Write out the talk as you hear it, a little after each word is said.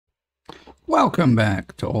Welcome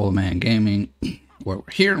back to Old Man Gaming, where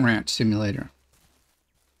we're here in Ranch Simulator.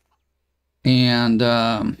 And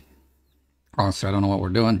honestly, I don't know what we're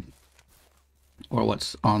doing or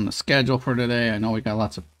what's on the schedule for today. I know we got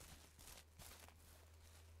lots of...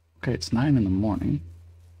 Okay, it's 9 in the morning.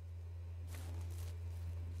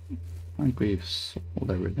 I think we've sold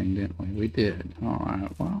everything, didn't we? We did. All right,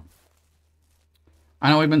 well. I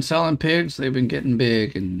know we've been selling pigs. They've been getting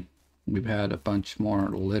big, and we've had a bunch more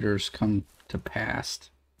litters come to pass.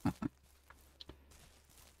 I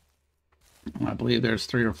believe there's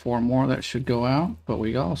 3 or 4 more that should go out, but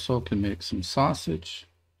we also can make some sausage,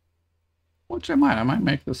 which I might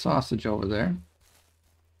make the sausage over there.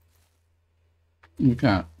 We've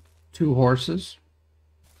got 2 horses.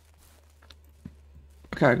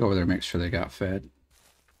 I gotta go over there and make sure they got fed.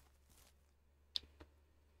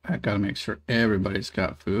 I gotta make sure everybody's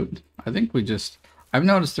got food. I think we just... I've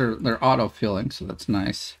noticed they're auto-filling, so that's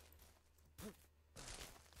nice.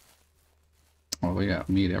 Oh, we got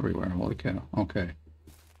meat everywhere. Holy cow. Okay.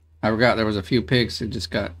 I forgot there was a few pigs that just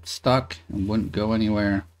got stuck and wouldn't go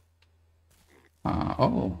anywhere.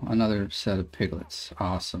 Oh, another set of piglets.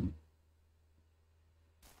 Awesome.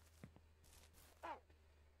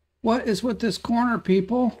 What is with this corner,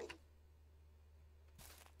 people?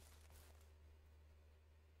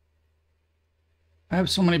 I have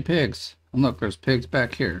so many pigs. And look, there's pigs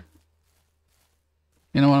back here.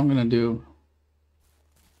 You know what I'm going to do?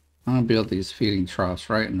 I'm going to build these feeding troughs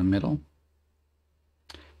right in the middle,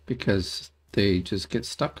 because they just get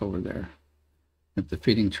stuck over there. If the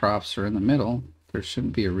feeding troughs are in the middle, there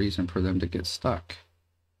shouldn't be a reason for them to get stuck.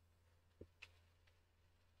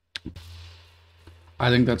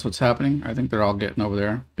 I think that's what's happening. I think they're all getting over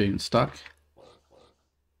there, being stuck.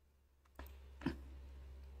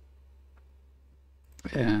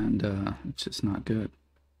 And it's just not good.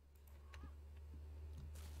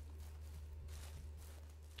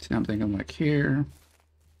 See, I'm thinking like here.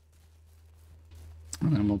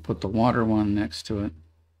 And then we'll put the water one next to it,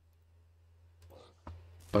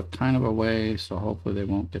 but kind of away, so hopefully they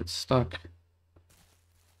won't get stuck.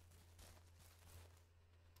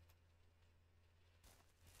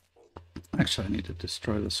 Actually, I need to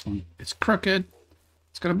destroy this one. It's crooked.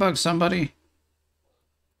 It's gonna bug somebody.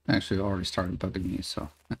 Actually, it already started bugging me, so.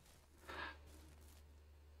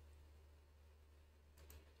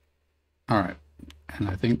 Alright, and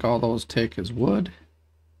I think all those take is wood.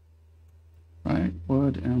 Right,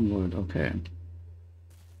 wood and wood, okay.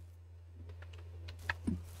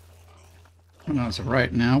 And as of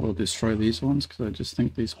right now, we'll destroy these ones, because I just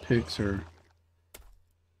think these pigs are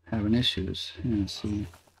having issues. Yeah, see.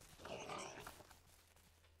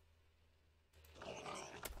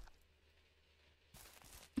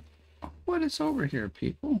 What is over here,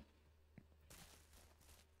 people?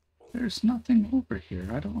 There's nothing over here.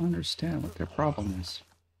 I don't understand what their problem is.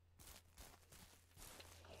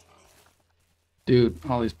 Dude,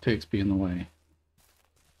 all these pigs be in the way.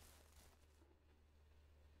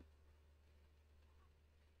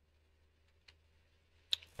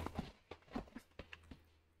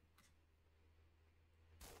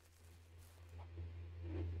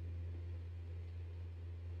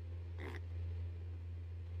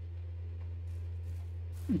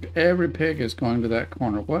 Every pig is going to that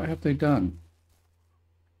corner. What have they done?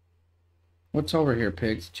 What's over here,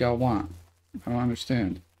 pigs? What y'all want? I don't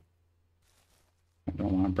understand. I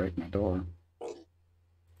don't want to break my door.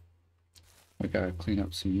 We gotta clean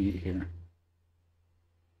up some meat here.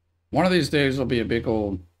 One of these days will be a big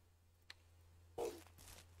old...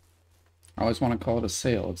 I always want to call it a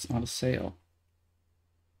sale. It's not a sale.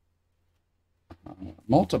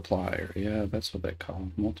 Multiplier. Yeah, that's what they call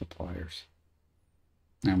them. Multipliers.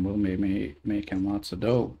 And we'll be making lots of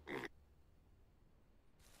dough.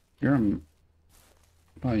 You're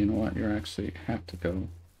well, you know what? You actually have to go.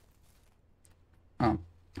 Oh,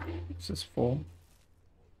 is this full?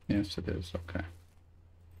 Yes, it is. Okay.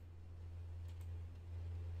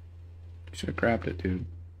 Should have grabbed it, dude.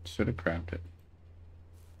 Should have grabbed it.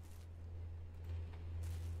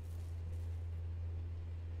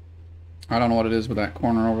 I don't know what it is with that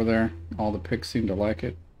corner over there. All the pigs seem to like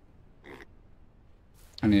it.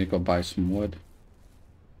 I need to go buy some wood.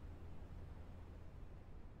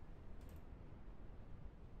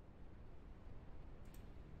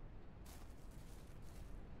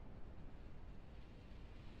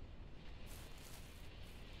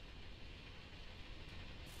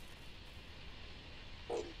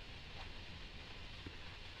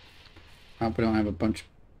 I hope we don't have a bunch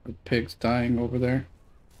of pigs dying over there.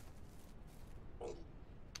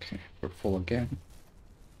 Okay, we're full again.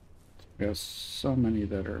 We have so many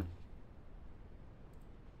that are...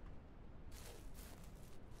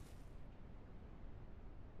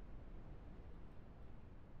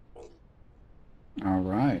 All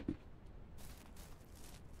right.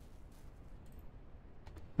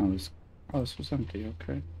 Oh, this was empty.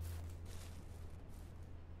 Okay.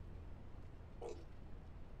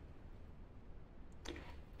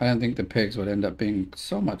 I didn't think the pigs would end up being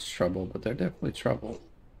so much trouble, but they're definitely trouble.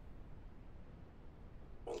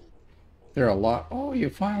 They're a lot. Oh, you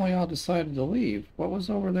finally all decided to leave. What was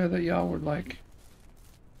over there that y'all were like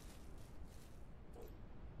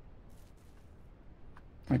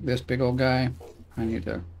this big old guy? I need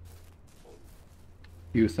to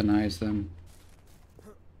euthanize them.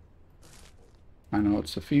 I know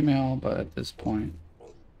it's a female, but at this point,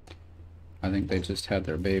 I think they just had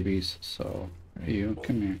their babies. So, hey, you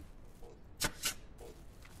come here.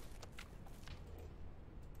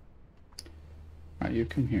 All right, you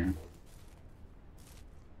come here.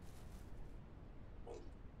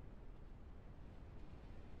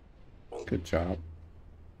 Good job.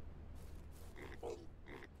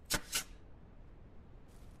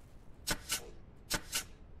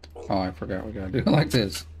 Oh, I forgot we gotta do it like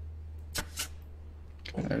this.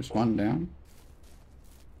 Okay, there's one down.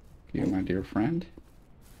 You, my dear friend.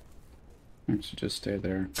 Why don't you just stay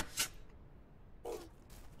there?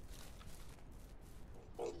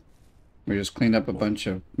 We just cleaned up a bunch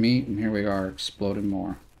of meat, and here we are exploding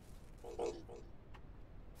more.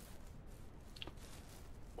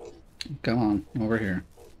 Come on, over here.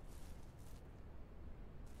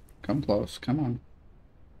 Come close, come on.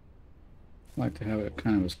 I like to have it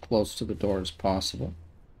kind of as close to the door as possible.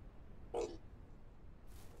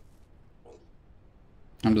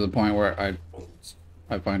 I'm to the point where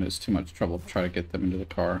I find it's too much trouble to try to get them into the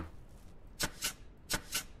car.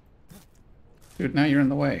 Dude, now you're in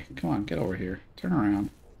the way. Come on, get over here. Turn around.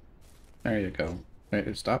 There you go.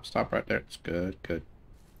 Wait, stop right there. It's good, good.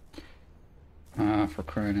 For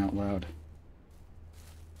crying out loud.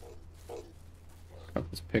 Got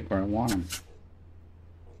this pig where I want him.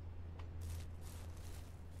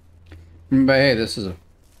 But hey, this is an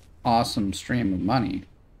awesome stream of money.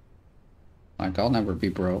 Like, I'll never be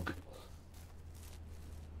broke.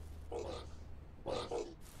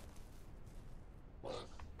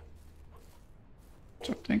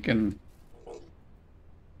 So I'm thinking,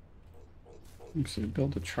 let's see,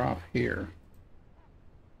 build a trough here.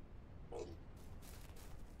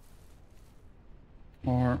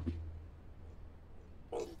 Or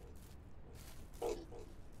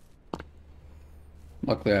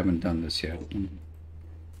luckily I haven't done this yet. I'm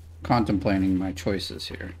contemplating my choices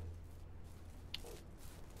here.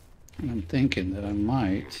 And I'm thinking that I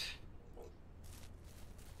might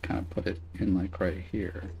kind of put it in like right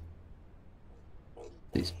here.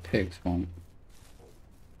 These pigs won't.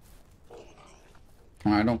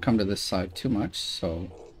 I don't come to this side too much, so.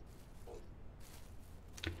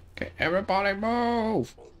 Okay, everybody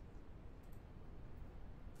move!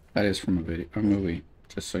 That is from a movie,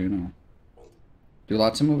 just so you know. Do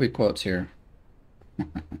lots of movie quotes here.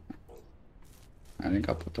 I think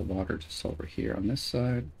I'll put the water just over here on this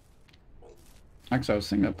side. Actually, I was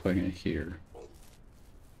thinking of putting it here.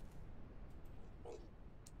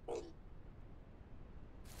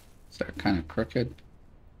 Is that kind of crooked?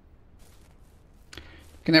 You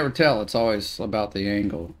can never tell. It's always about the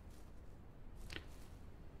angle.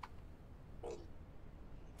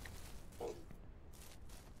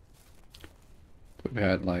 We've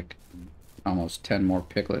had like almost 10 more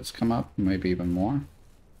piglets come up, maybe even more.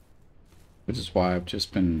 Which is why I've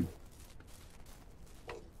just been...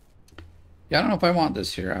 Yeah, I don't know if I want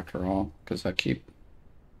this here after all, because I keep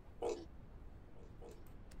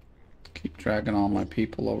dragging all my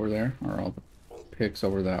people over there, or all the pigs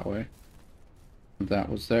over that way. If that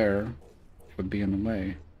was there, it would be in the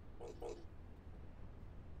way.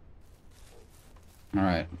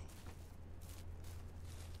 Alright.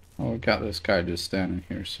 Well, we got this guy just standing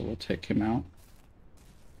here, so we'll take him out.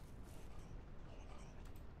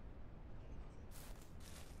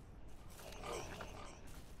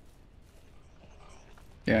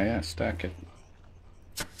 Yeah, stack it.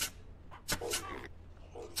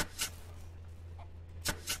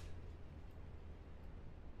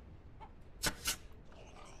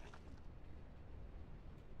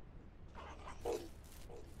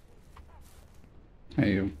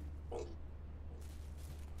 Hey, you.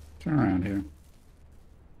 Turn around here.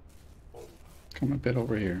 Come a bit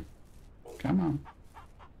over here. Come on.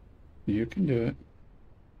 You can do it.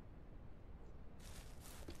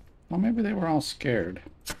 Well, maybe they were all scared.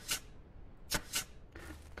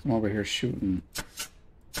 Come over here shooting.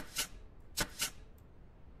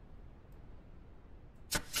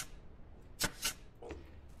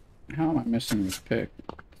 How am I missing this pig?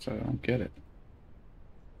 So I don't get it.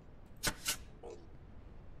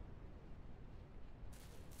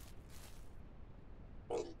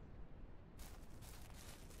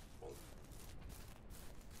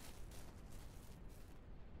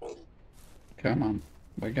 Come on.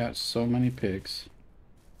 We got so many pigs.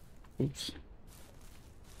 Oops.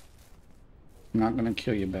 I'm not gonna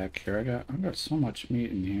kill you back here. I got so much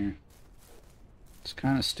meat in here. It's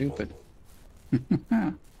kind of stupid.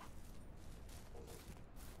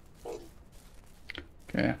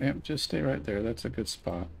 Okay, yep, just stay right there. That's a good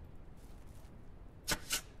spot.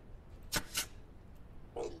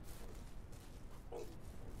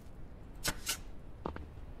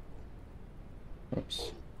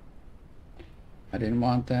 Oops. I didn't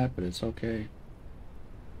want that, but it's okay.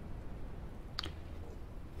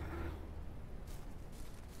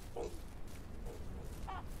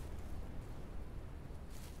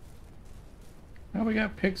 Oh, we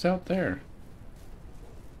got pigs out there.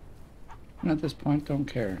 And at this point, don't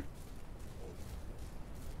care.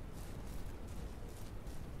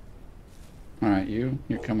 Alright, you're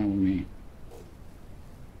coming with me.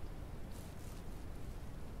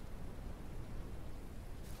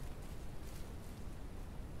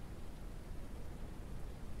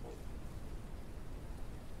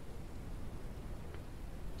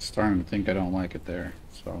 Starting to think I don't like it there,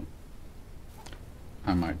 so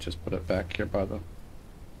I might just put it back here by the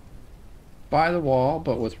wall,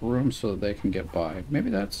 but with room so that they can get by. Maybe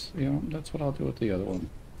that's, you know, that's what I'll do with the other one.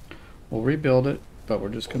 We'll rebuild it, but we're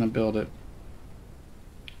just gonna build it.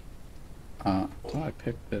 I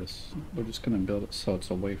picked this. We're just gonna build it so it's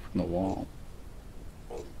away from the wall.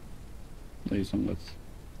 Leaves them with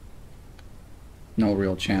no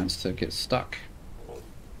real chance to get stuck.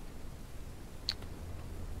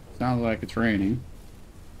 Sounds like it's raining.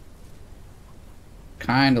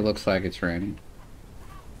 Kinda looks like it's raining.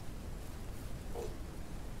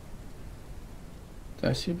 Did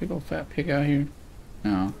I see a big old fat pig out here?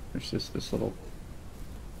 No, there's just this little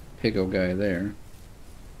piggo guy there.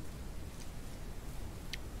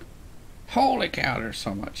 Holy cow, there's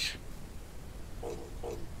so much.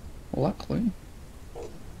 Luckily.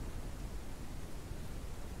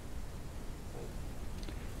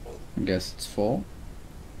 I guess it's full.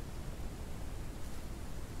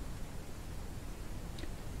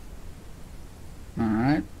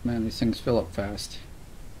 Alright, man, these things fill up fast.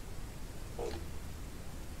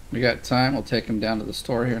 We got time, we'll take them down to the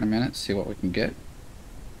store here in a minute, see what we can get.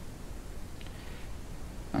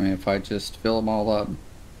 I mean, if I just fill them all up,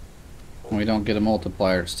 and we don't get a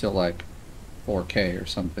multiplier, it's still like 4K or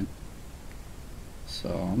something. So,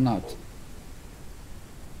 I'm not...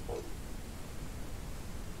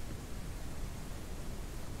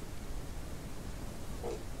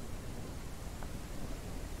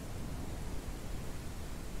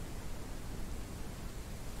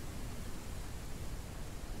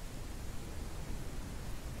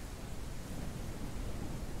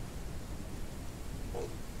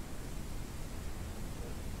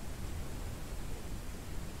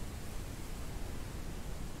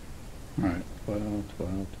 Alright,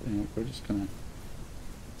 12, and we're just gonna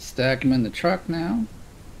stack them in the truck now.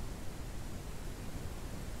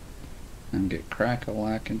 And get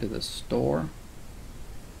crack-a-lack into the store.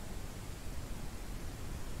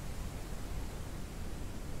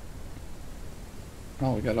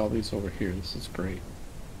 Oh, we got all these over here. This is great.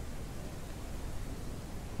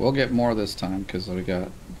 We'll get more this time because we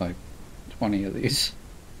got like 20 of these.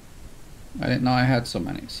 I didn't know I had so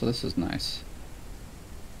many, so this is nice.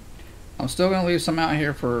 I'm still going to leave some out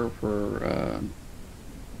here for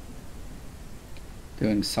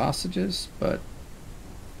doing sausages, but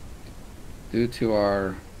due to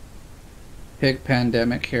our pig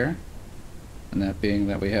pandemic here, and that being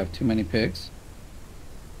that we have too many pigs,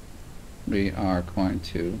 we are going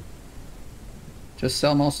to just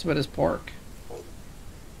sell most of it as pork.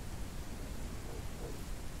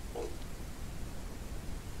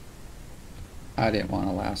 I didn't want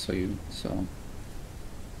to lasso you, so...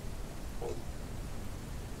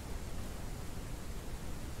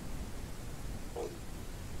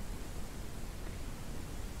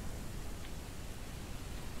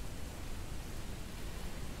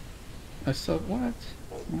 I said, what?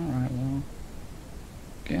 Alright, well...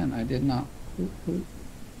 Again, I did not...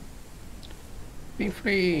 Be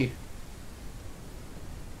free!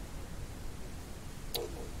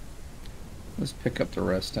 Let's pick up the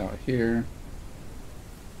rest out here.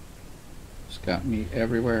 Just got meat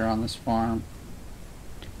everywhere on this farm.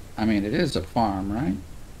 I mean, it is a farm, right?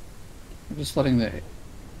 We're just letting the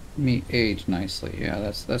meat age nicely. Yeah,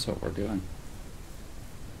 that's what we're doing.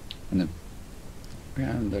 And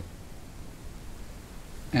the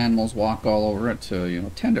animals walk all over it to, you know,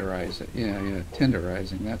 tenderize it. Yeah,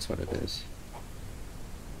 tenderizing, that's what it is.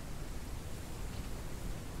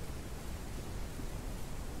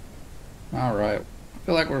 Alright, I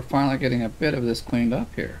feel like we're finally getting a bit of this cleaned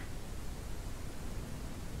up here.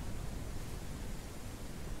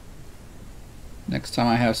 Next time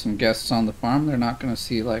I have some guests on the farm, they're not going to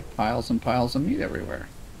see like piles and piles of meat everywhere.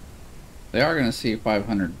 They are going to see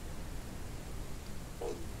 500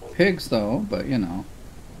 pigs though, but you know.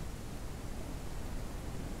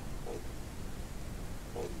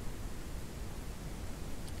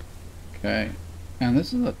 Okay, and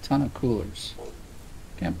this is a ton of coolers.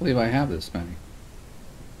 Can't believe I have this many.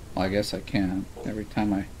 Well, I guess I can. Every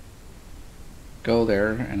time I go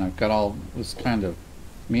there and I've got all this kind of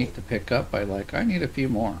meat to pick up, I need a few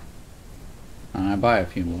more. And I buy a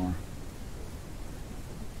few more.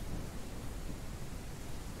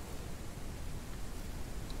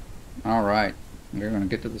 Alright, we're going to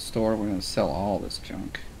get to the store. We're going to sell all this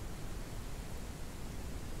junk.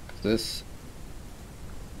 This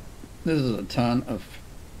is a ton of...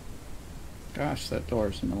 Gosh, that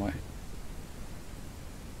door's in the way.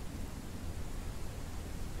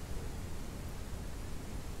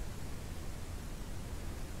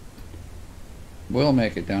 We'll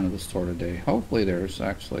make it down to the store today. Hopefully there's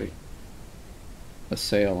actually a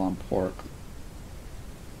sale on pork.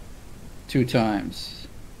 2 times.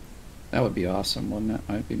 That would be awesome, wouldn't it?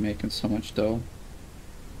 I'd be making so much dough.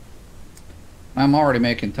 I'm already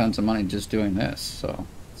making tons of money just doing this, so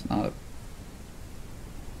it's not a...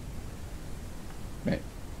 Wait.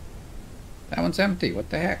 That one's empty. What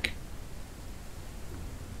the heck?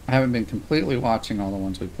 I haven't been completely watching all the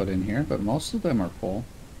ones we put in here, but most of them are full.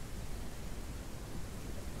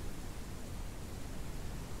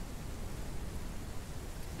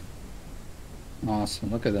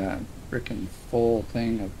 Awesome. Look at that. Freaking full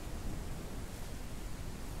thing of...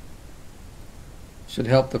 Should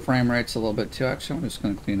help the frame rates a little bit too. Actually, I'm just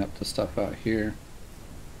going to clean up the stuff out here.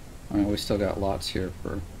 I mean, we still got lots here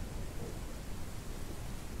for...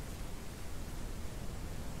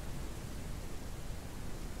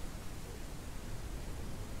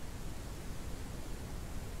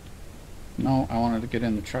 No, I wanted to get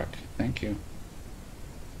in the truck. Thank you.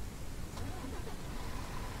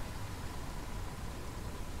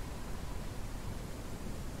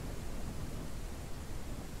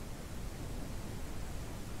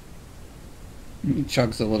 He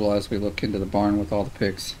chugs a little as we look into the barn with all the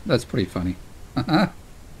pigs. That's pretty funny. Oh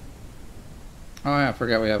yeah, I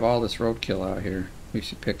forgot we have all this roadkill out here. We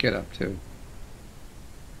should pick it up too.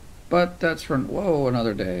 But that's for... Whoa,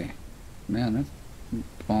 another day. Man, that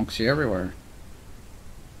bonks you everywhere.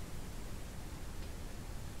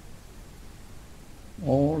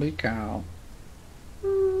 Holy cow.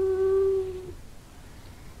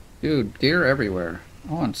 Dude, deer everywhere.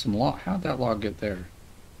 Oh, and some log. How'd that log get there?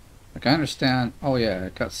 Like, I understand. Oh yeah,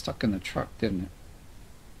 it got stuck in the truck, didn't it?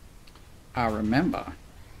 I remember.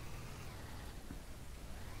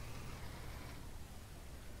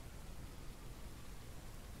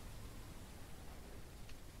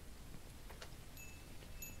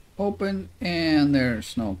 Open, and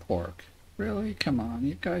there's no pork. Really? Come on,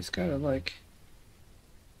 you guys gotta like...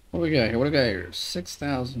 What do we got here? What do we got here?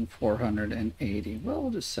 6,480. Well,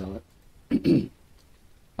 we'll just sell it.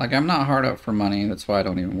 Like, I'm not hard up for money. That's why I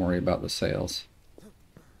don't even worry about the sales.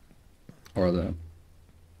 Or the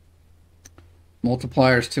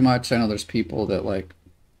multipliers too much. I know there's people that, like,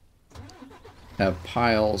 have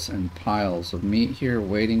piles and piles of meat here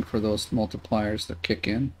waiting for those multipliers to kick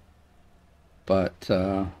in. But,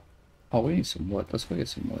 oh, we need some wood. Let's go get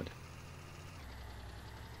some wood.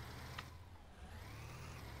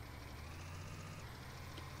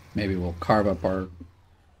 Maybe we'll carve up our...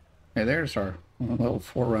 Hey, there's our little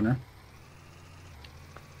Forerunner.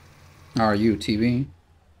 Our UTV.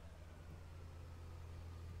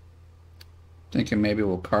 Thinking maybe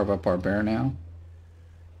we'll carve up our bear now.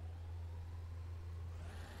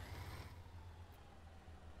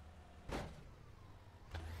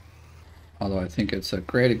 Although I think it's a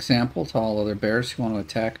great example to all other bears who want to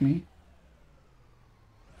attack me.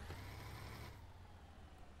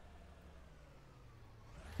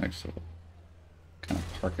 Actually, kind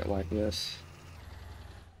of park it like this.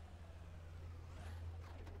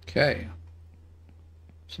 Okay.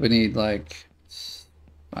 So we need like,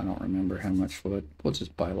 I don't remember how much wood. We'll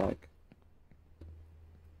just buy like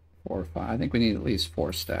 4 or 5. I think we need at least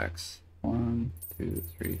 4 stacks. 1, 2,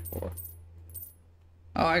 3, 4.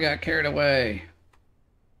 Oh, I got carried away.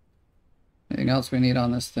 Anything else we need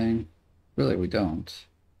on this thing? Really, we don't.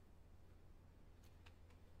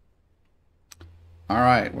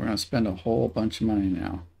 Alright, we're going to spend a whole bunch of money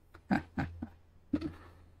now.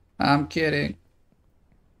 I'm kidding.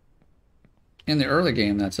 In the early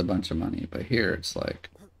game, that's a bunch of money, but here it's like...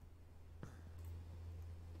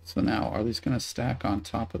 So now, are these going to stack on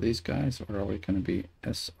top of these guys, or are we going to be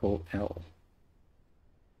SOL?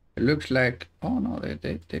 It looks like... Oh no,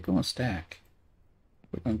 they're going to stack.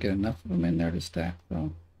 We're gonna get enough of them in there to stack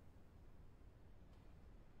though.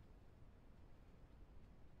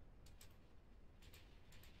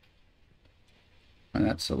 And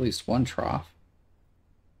that's at least one trough.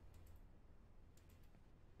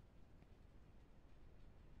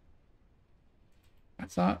 I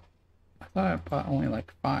thought I bought only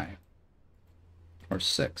like 5 or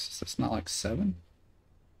 6. Is this not like 7?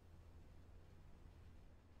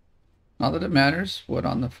 Not that it matters. Wood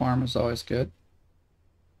on the farm is always good.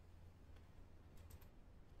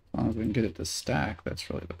 As long as we can get it to stack, that's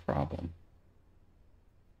really the problem.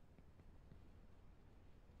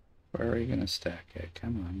 Where are you going to stack it?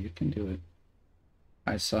 Come on, you can do it.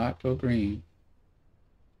 I saw it go green.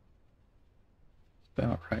 It's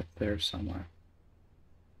about right there somewhere.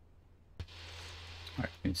 Alright,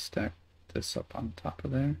 can you stack this up on top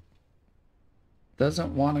of there?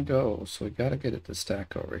 Doesn't want to go, so we got to get it to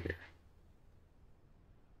stack over here.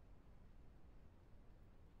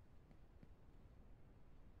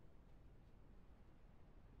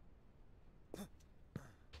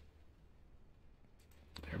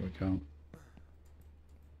 There we go.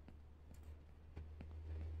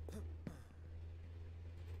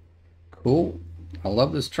 Cool. I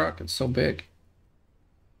love this truck. It's so big.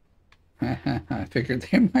 I figured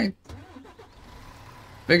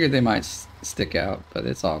they might stick out, but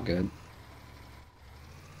it's all good.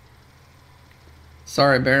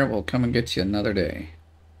 Sorry, Bear. We'll come and get you another day.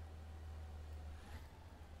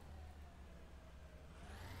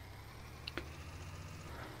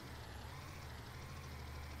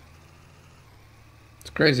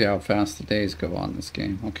 It's crazy how fast the days go on this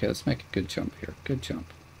game. Okay, let's make a good jump here. Good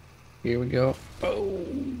jump. Here we go.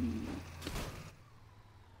 Boom.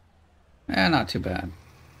 Not too bad.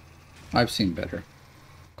 I've seen better.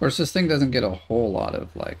 Of course, this thing doesn't get a whole lot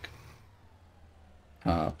of, like,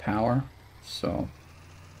 power, so...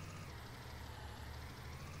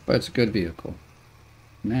 But it's a good vehicle.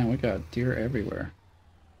 Man, we got deer everywhere.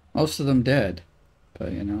 Most of them dead,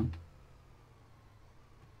 but, you know...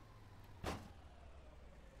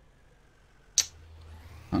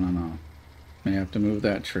 I don't know. May have to move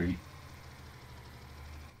that tree.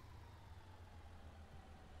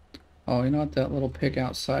 Oh, you know what? That little pig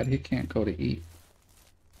outside, he can't go to eat.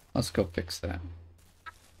 Let's go fix that.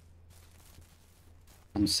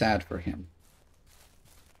 I'm sad for him.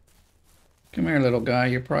 Come here, little guy.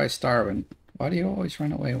 You're probably starving. Why do you always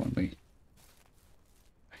run away when we...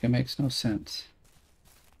 It makes no sense.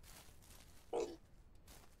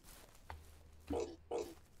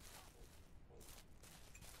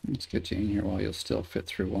 Let's get you in here while you'll still fit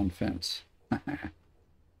through one fence.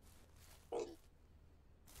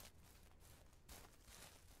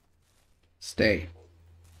 Stay.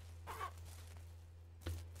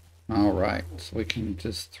 Alright, so we can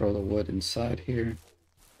just throw the wood inside here.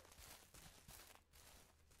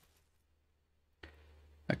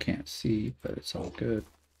 I can't see, but it's all good.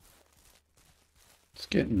 It's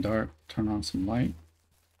getting dark. Turn on some light.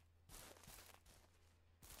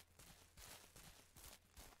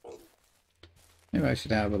 Maybe I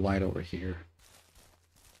should have a light over here.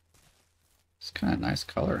 It's kind of nice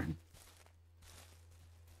coloring.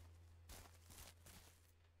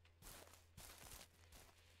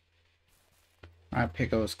 Alright,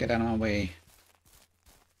 Pickos, get out of my way.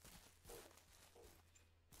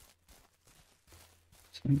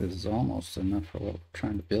 I think this is almost enough for what we're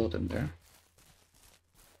trying to build in there.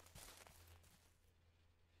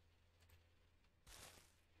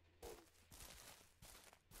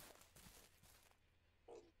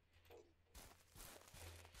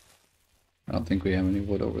 I don't think we have any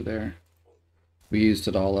wood over there. We used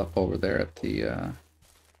it all up over there at the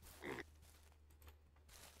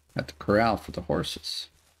corral for the horses.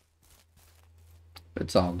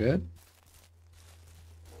 It's all good.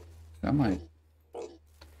 I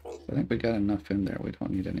think we got enough in there. We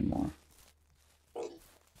don't need any more.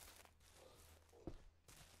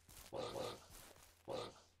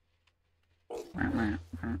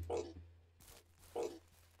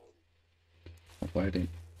 Hopefully I didn't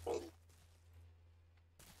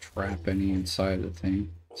trap any inside the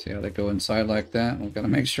thing. See how they go inside like that? We've got to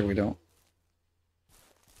make sure we don't.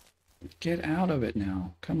 Get out of it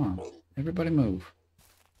now. Come on. Everybody move.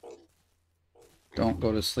 Don't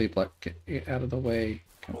go to sleep. Like, get out of the way.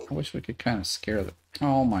 I wish we could kind of scare them.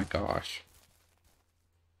 Oh my gosh.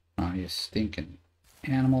 Oh, you stinking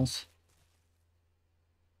animals.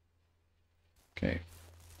 Okay.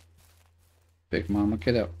 Big Mama,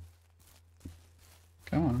 get up.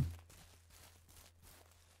 Come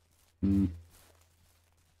on.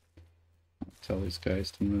 I'll tell these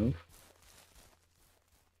guys to move.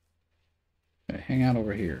 Okay, hang out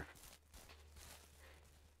over here.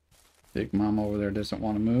 Big Mom over there doesn't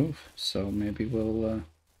want to move, so maybe we'll,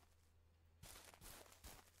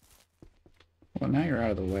 well, now you're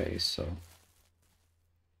out of the way, so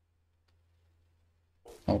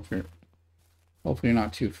hopefully you're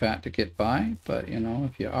not too fat to get by, but, you know,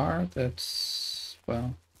 if you are, that's,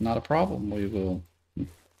 well, not a problem. We'll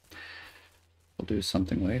do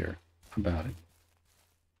something later about it.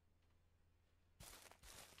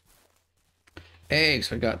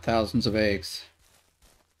 Eggs! We got thousands of eggs.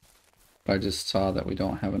 But I just saw that we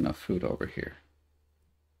don't have enough food over here.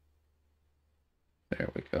 There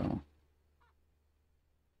we go.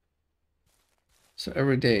 So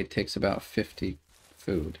every day it takes about 50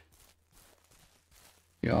 food.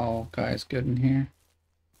 Y'all guys good in here?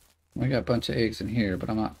 We got a bunch of eggs in here, but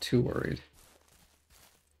I'm not too worried.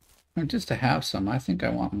 And just to have some, I think I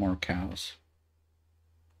want more cows.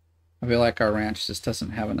 I feel like our ranch just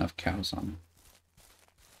doesn't have enough cows on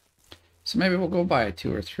it. So maybe we'll go buy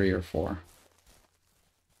 2 or 3 or 4.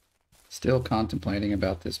 Still contemplating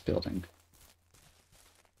about this building.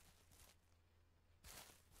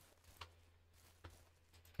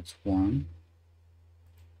 That's 1,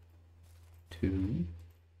 2,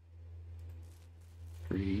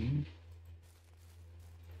 3,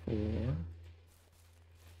 4,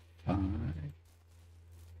 5.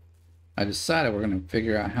 I decided we're going to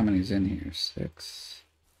figure out how many's in here. 6,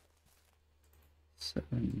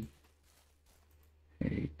 7,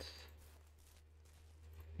 8,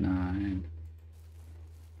 9,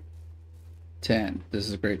 10. This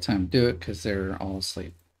is a great time to do it because they're all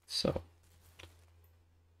asleep. So,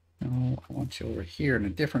 no, I want you over here in a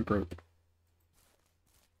different group.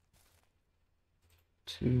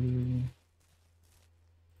 2,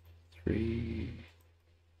 3,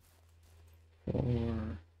 4,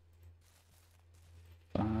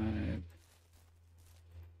 5,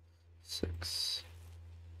 6,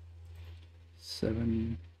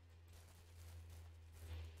 7,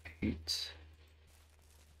 8,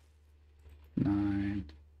 9,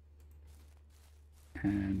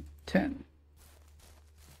 and 10.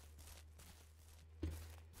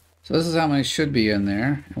 So this is how many should be in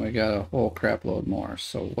there, and we got a whole crap load more.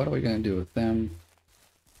 So what are we going to do with them?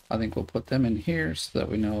 I think we'll put them in here so that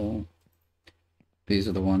we know these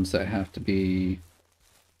are the ones that have to be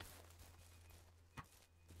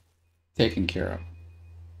taken care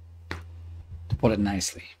of, to put it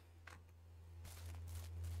nicely.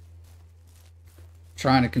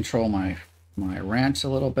 Trying to control my ranch a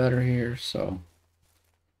little better here, so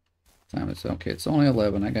time is okay. It's only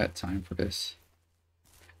 11. I got time for this.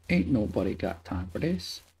 Ain't nobody got time for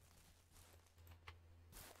this.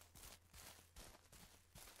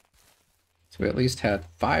 So we at least had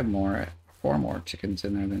 4 more chickens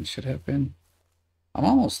in there than should have been. I'm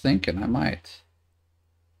almost thinking I might,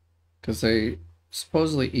 because they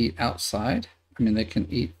supposedly eat outside. I mean, they can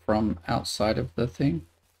eat from outside of the thing.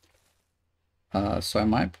 So I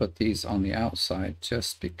might put these on the outside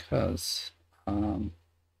just because then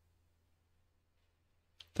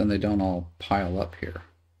they don't all pile up here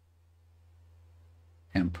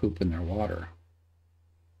and poop in their water.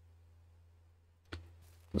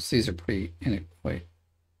 Well, these are pretty, wait,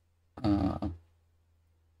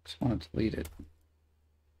 just want to delete it.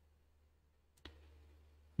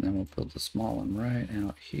 And then we'll build a small one right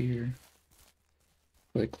out here,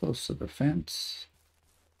 really close to the fence.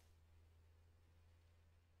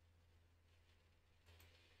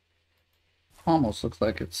 Almost looks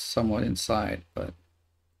like it's somewhat inside, but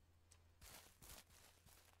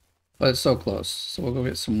it's so close. So we'll go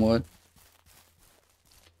get some wood.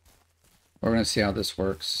 We're going to see how this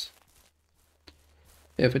works.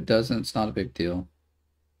 If it doesn't, it's not a big deal.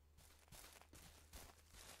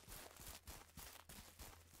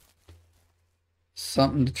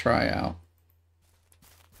 Something to try out.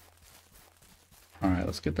 All right,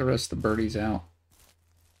 let's get the rest of the birdies out.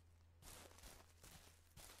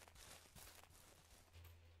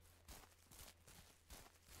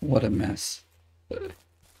 What a mess.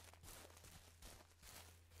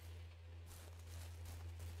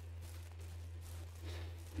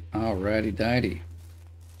 Alrighty, dighty.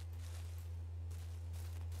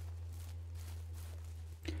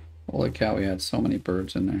 Holy cow, we had so many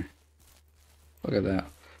birds in there. Look at that.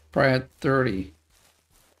 Probably had 30.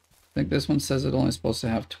 I think this one says it's only supposed to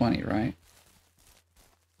have 20, right?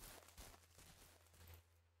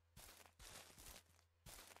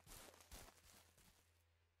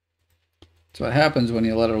 So what happens when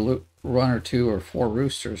you let a run or 2 or 4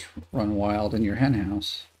 roosters run wild in your hen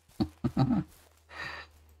house. I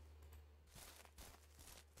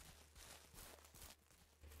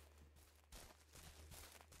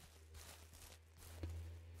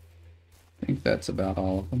think that's about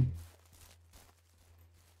all of them.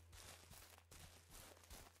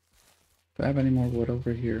 Do I have any more wood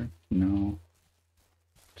over here? No.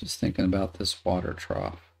 Just thinking about this water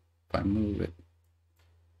trough. If I move it,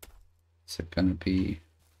 is it going to be...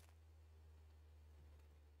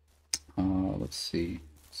 let's see.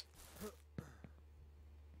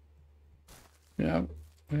 Yeah,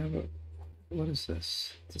 we have a... What is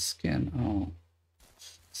this? The skin. Oh.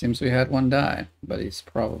 Seems we had one die, but he's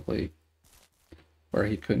probably where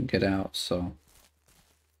he couldn't get out, so...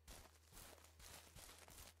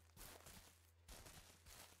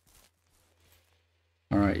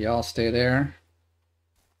 Alright, y'all stay there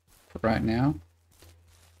for right now.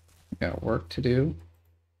 We got work to do.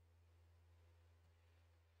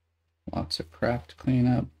 Lots of crap to clean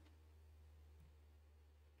up.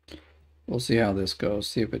 We'll see how this goes,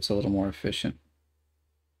 see if it's a little more efficient.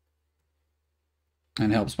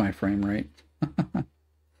 And helps my frame rate.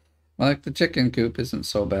 Like the chicken coop isn't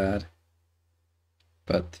so bad,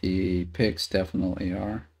 but the pigs definitely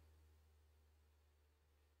are.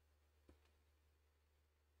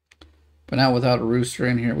 But now without a rooster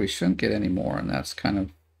in here, we shouldn't get any more, and that's kind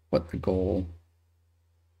of what the goal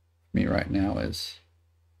for me right now is.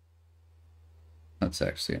 That's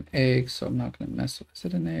actually an egg, so I'm not going to mess with it. Is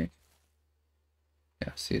it an egg?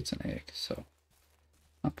 Yeah, see, it's an egg, so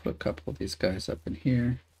I'll put a couple of these guys up in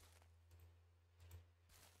here.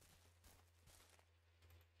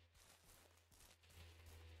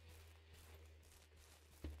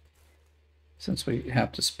 Since we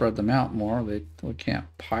have to spread them out more, we can't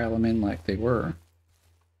pile them in like they were.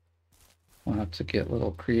 We'll have to get a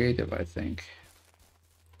little creative, I think.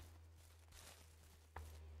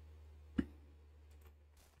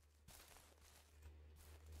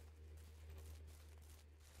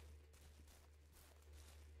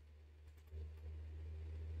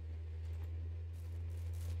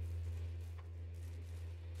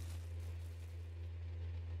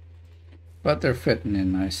 But they're fitting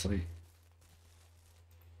in nicely.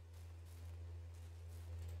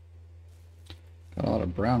 Got a lot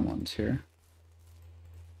of brown ones here.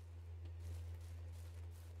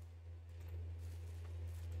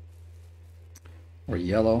 Or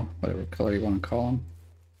yellow, whatever color you want to call them.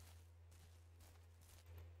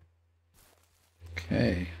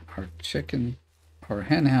 Okay, our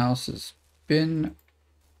hen house has been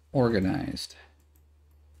organized.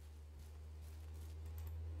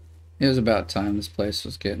 It was about time. This place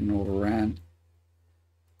was getting overran.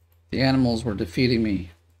 The animals were defeating me.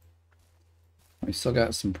 We still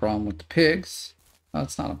got some problem with the pigs.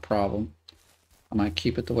 That's not a problem. I might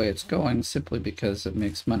keep it the way it's going simply because it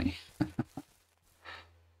makes money.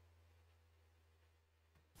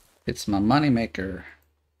 It's my money maker.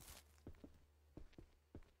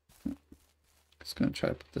 Just gonna try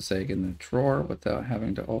to put this egg in the drawer without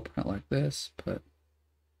having to open it like this, but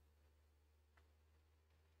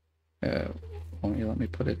won't you let me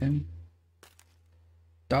put it in?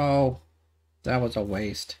 Oh, that was a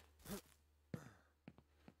waste.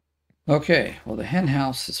 Okay, well the hen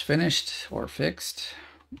house is finished or fixed.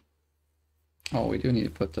 Oh, we do need to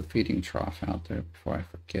put the feeding trough out there before I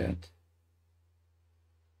forget.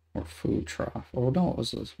 Or food trough. Oh no, it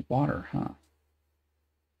was this water, huh?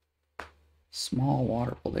 Small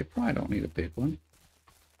water. Well, they probably don't need a big one.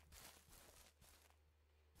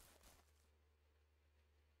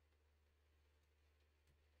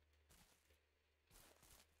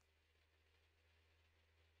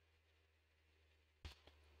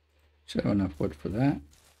 Should have enough wood for that.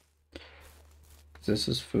 This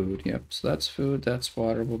is food. Yep, so that's food, that's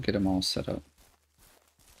water. We'll get them all set up.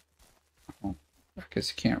 Oh, I guess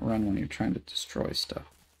you can't run when you're trying to destroy stuff.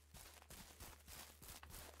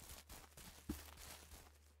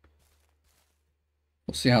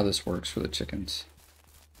 We'll see how this works for the chickens.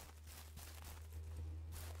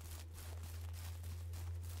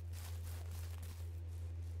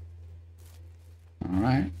 All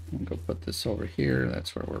right, we'll go put this over here.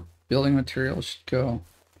 That's where our building materials should go.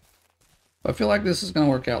 I feel like this is going to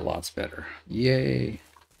work out lots better. Yay.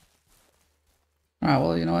 All right,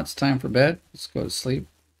 well, you know what? It's time for bed. Let's go to sleep.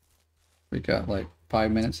 We got like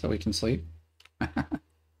 5 minutes that we can sleep.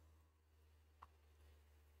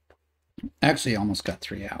 Actually, almost got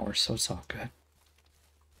 3 hours, so it's all good.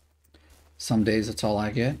 Some days it's all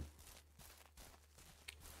I get.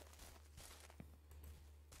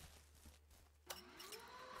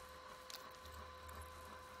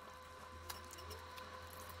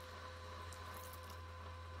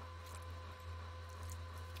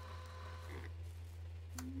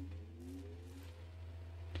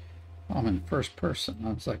 I'm in first person.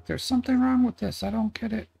 I was like, there's something wrong with this. I don't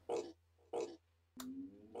get it.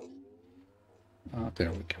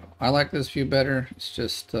 There we go. I like this view better. It's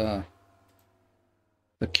just the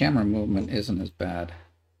camera movement isn't as bad.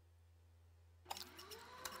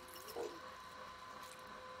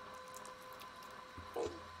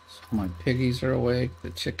 My piggies are awake. The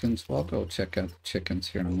chickens. Well, I'll go check out the chickens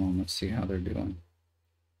here in a moment, see how they're doing.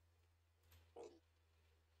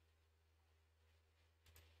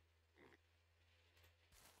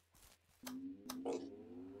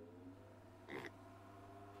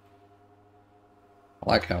 I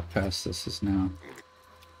like how fast this is now.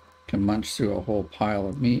 Can munch through a whole pile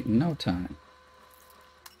of meat in no time.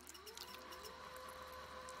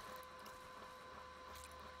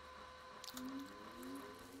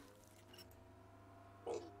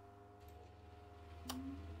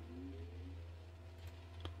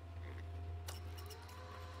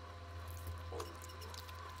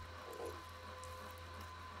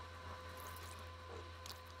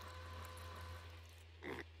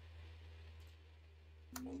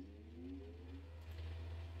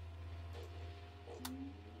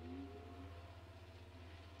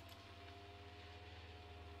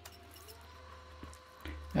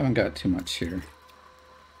 I haven't got too much here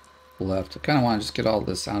left. I kind of want to just get all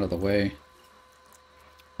this out of the way.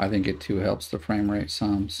 I think it too helps the frame rate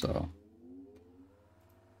some, so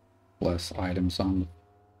less items on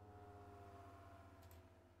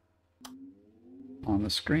the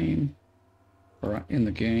screen or in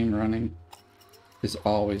the game running is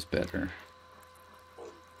always better.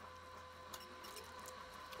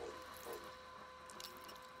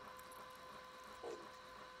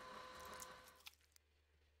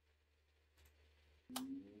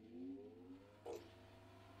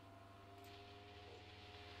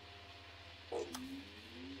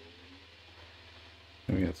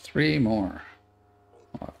 We got 3 more.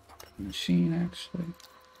 Machine actually.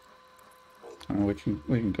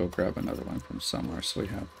 We can go grab another one from somewhere so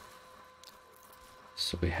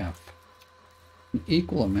we have an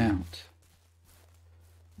equal amount.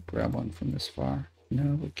 Grab one from this far.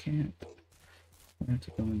 No, we can't. We have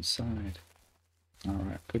to go inside.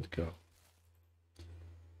 Alright, good to go.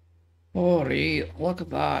 Alright, look at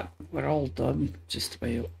that. We're all done. Just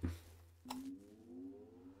about.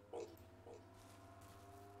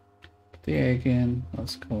 Put the egg in.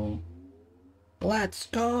 Let's go. Let's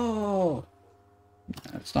go!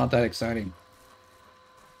 It's not that exciting.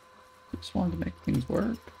 Just wanted to make things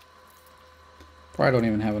work. Probably don't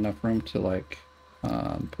even have enough room to like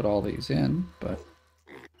put all these in, but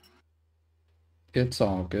it's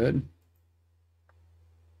all good.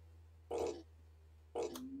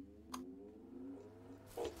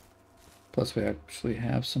 Plus we actually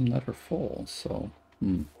have some that are full, so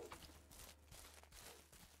let's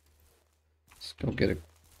go get a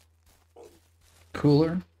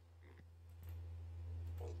cooler.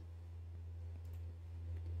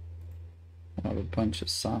 I'll have a bunch of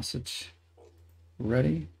sausage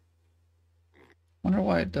ready. Wonder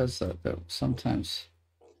why it does that though. Sometimes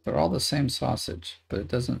they're all the same sausage, but it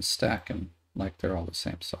doesn't stack them like they're all the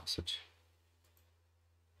same sausage.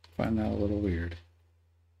 Find that a little weird.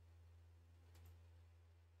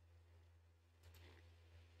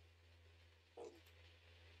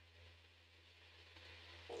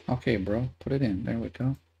 Okay, bro, put it in. There we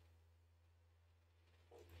go.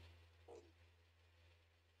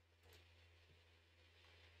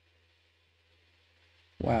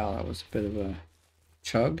 Wow, that was a bit of a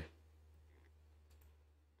chug.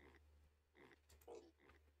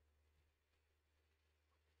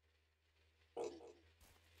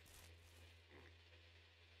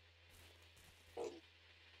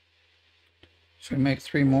 Should we make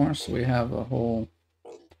 3 more so we have a whole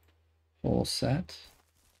set?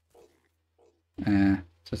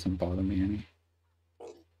 Doesn't bother me any.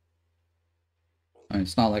 I mean,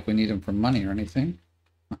 it's not like we need them for money or anything.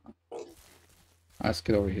 Let's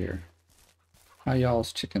get over here. How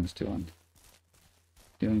y'all's chickens doing?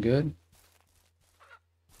 Doing good?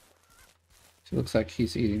 It looks like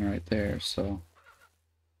he's eating right there, so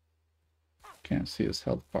can't see his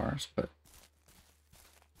health bars, but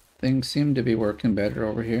things seem to be working better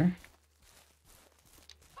over here.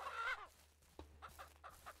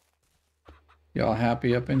 Y'all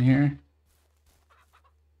happy up in here?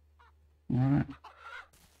 All right.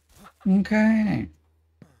 Okay.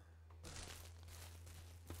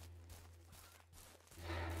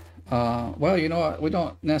 Well, you know what? We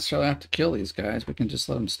don't necessarily have to kill these guys. We can just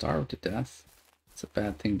let them starve to death. It's a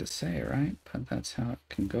bad thing to say, right? But that's how it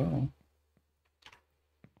can go.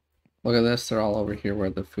 Look at this. They're all over here where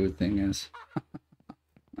the food thing is.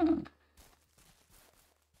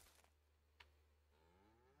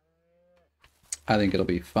 I think it'll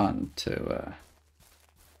be fun to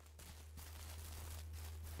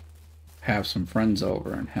have some friends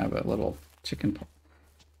over and have a little chicken party.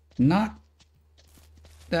 Not...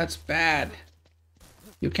 That's bad.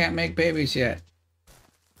 You can't make babies yet.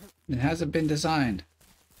 It hasn't been designed.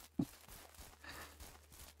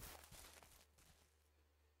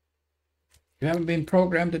 You haven't been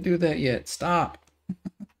programmed to do that yet. Stop.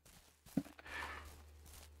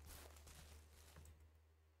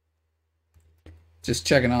 Just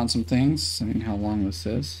checking on some things, seeing how long this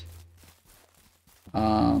is.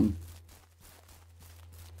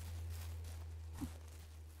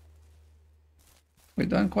 We've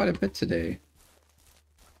done quite a bit today.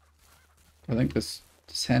 I think this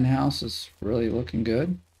hen house is really looking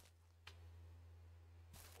good.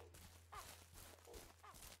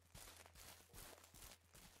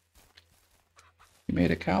 You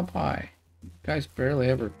made a cow pie. You guys barely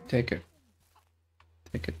ever take a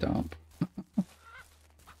dump.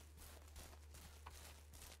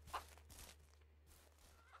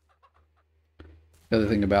 The other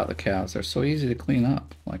thing about the cows, they're so easy to clean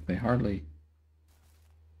up. Like they hardly...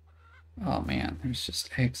 Oh man, there's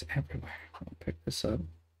just eggs everywhere. I'll pick this up.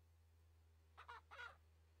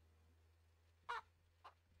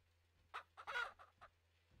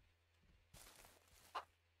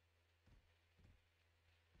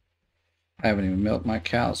 I haven't even milked my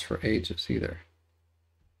cows for ages either.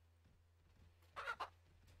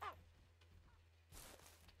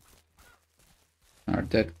 Our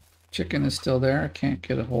dead chicken is still there. I can't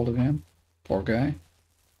get a hold of him. Poor guy.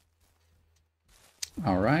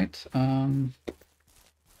 All right.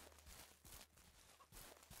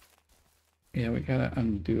 Yeah, we gotta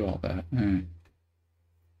undo all that.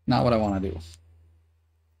 Not what I want to do.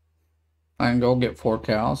 I can go get 4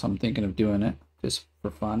 cows. I'm thinking of doing it just for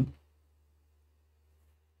fun.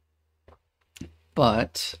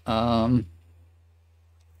 But I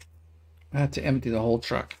have to empty the whole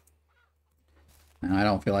truck. And I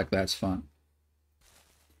don't feel like that's fun.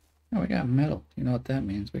 Oh, we got metal. You know what that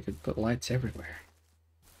means? We could put lights everywhere.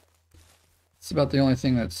 It's about the only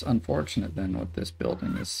thing that's unfortunate then with this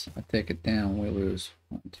building is I take it down, we lose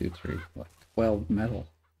 1, 2, 3, like 12 metal.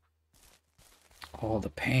 Oh, the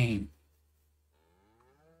pain.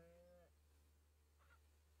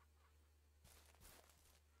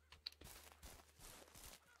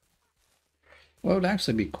 What would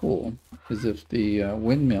actually be cool is if the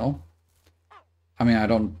windmill, I mean, I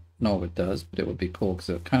don't know if it does, but it would be cool because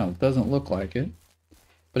it kind of doesn't look like it.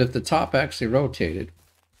 But if the top actually rotated,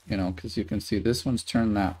 you know, because you can see this one's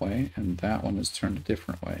turned that way and that one is turned a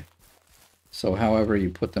different way. So however you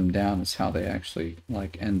put them down is how they actually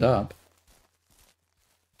like end up.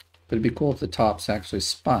 But it'd be cool if the tops actually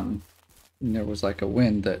spun and there was like a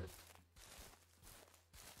wind that,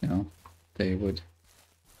 you know, they would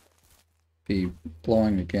be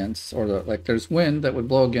blowing against, or like there's wind that would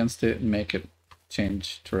blow against it and make it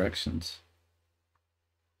change directions.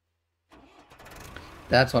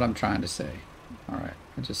 That's what I'm trying to say. All right,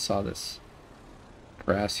 I just saw this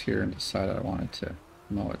grass here and decided I wanted to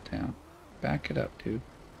mow it down. Back it up, dude.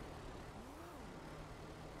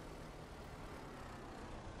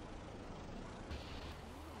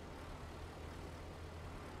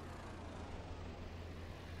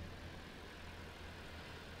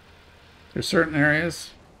 There's certain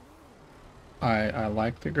areas I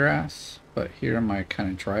like the grass, but here in my kind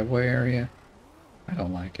of driveway area, I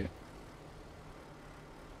don't like it.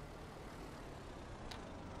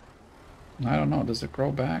 I don't know, does it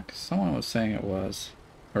grow back? Someone was saying it was,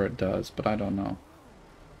 or it does, but I don't know.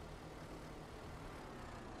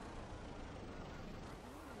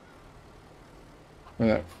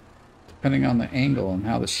 But depending on the angle and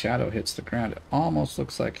how the shadow hits the ground, it almost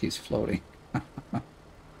looks like he's floating.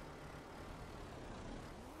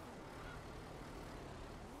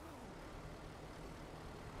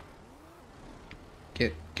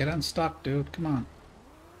 Get unstuck, dude. Come on.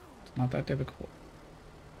 It's not that difficult.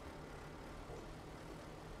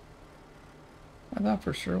 I thought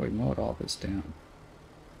for sure we mowed all this down.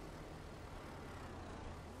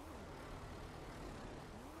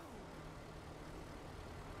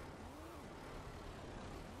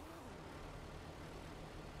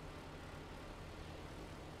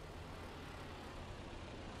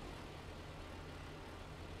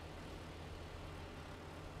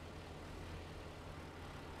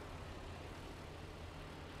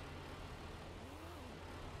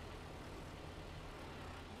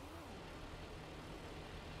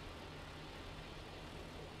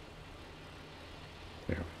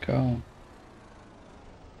 There we go.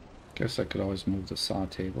 Guess I could always move the saw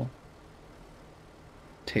table.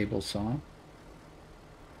 Table saw.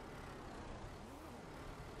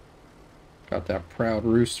 Got that proud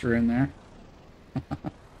rooster in there.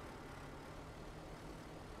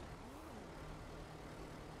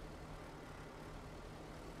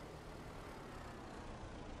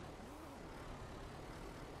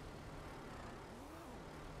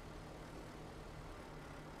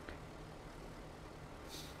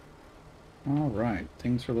 All right,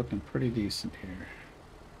 things are looking pretty decent here.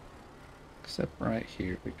 Except right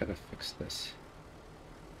here, we gotta fix this.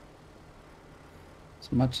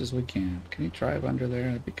 As much as we can. Can you drive under there?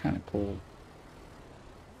 That'd be kind of cool.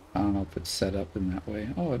 I don't know if it's set up in that way.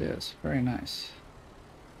 Oh, it is. Very nice.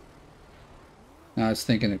 Now I was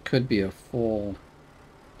thinking it could be a full,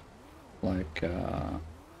 like, are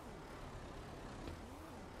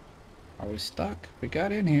we stuck? We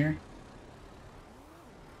got in here.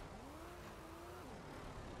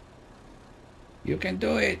 You can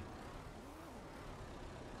do it.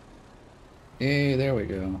 Hey, there we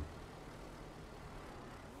go.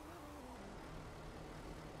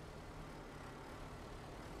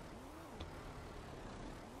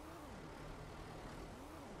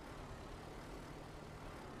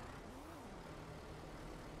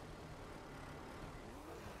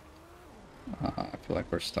 I feel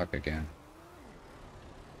like we're stuck again.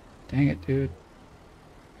 Dang it, dude.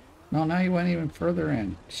 No, now you went even further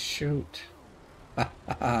in. Shoot.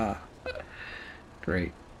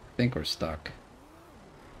 Great. I think we're stuck.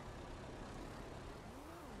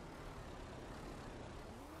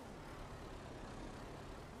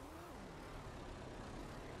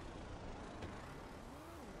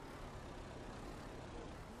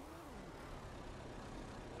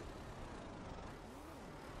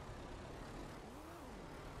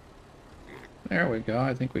 There we go.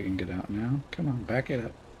 I think we can get out now. Come on, back it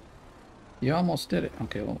up. You almost did it.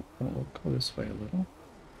 Okay, we'll go this way a little.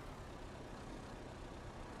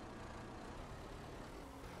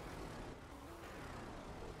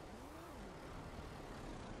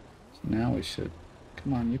 So now we should...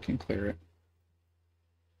 Come on, you can clear it.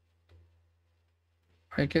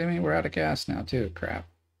 Are you kidding me? We're out of gas now, too. Crap.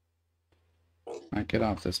 Alright, get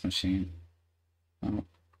off this machine. Oh.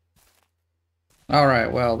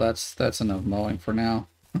 Alright, well, that's enough mowing for now.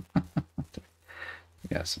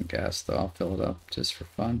 Got some gas, though. I'll fill it up just for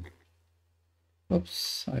fun.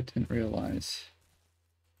 Whoops, I didn't realize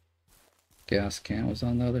gas can was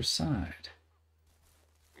on the other side.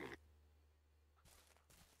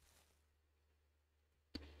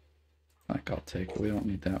 Like, I'll take it. We don't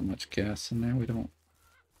need that much gas in there. We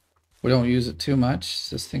don't use it too much. Is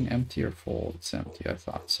this thing empty or full? It's empty. I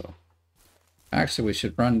thought so. Actually, we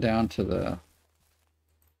should run down to the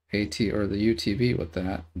AT or the UTV with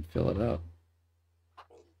that and fill it up.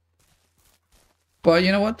 But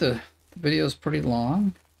you know what? The video is pretty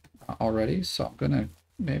long already, so I'm gonna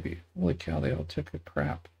maybe... Holy cow, they all took a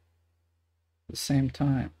crap at the same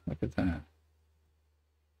time. Look at that.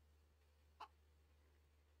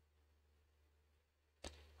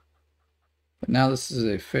 But now this is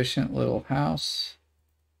an efficient little house.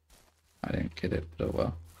 I didn't get it, but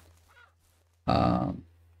oh well.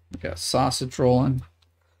 We got sausage rolling.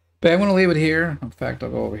 But I'm going to leave it here. In fact,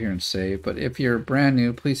 I'll go over here and save. But if you're brand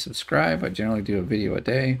new, please subscribe. I generally do a video a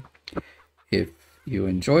day. If you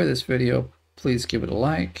enjoy this video, please give it a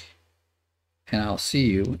like. And I'll see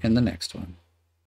you in the next one.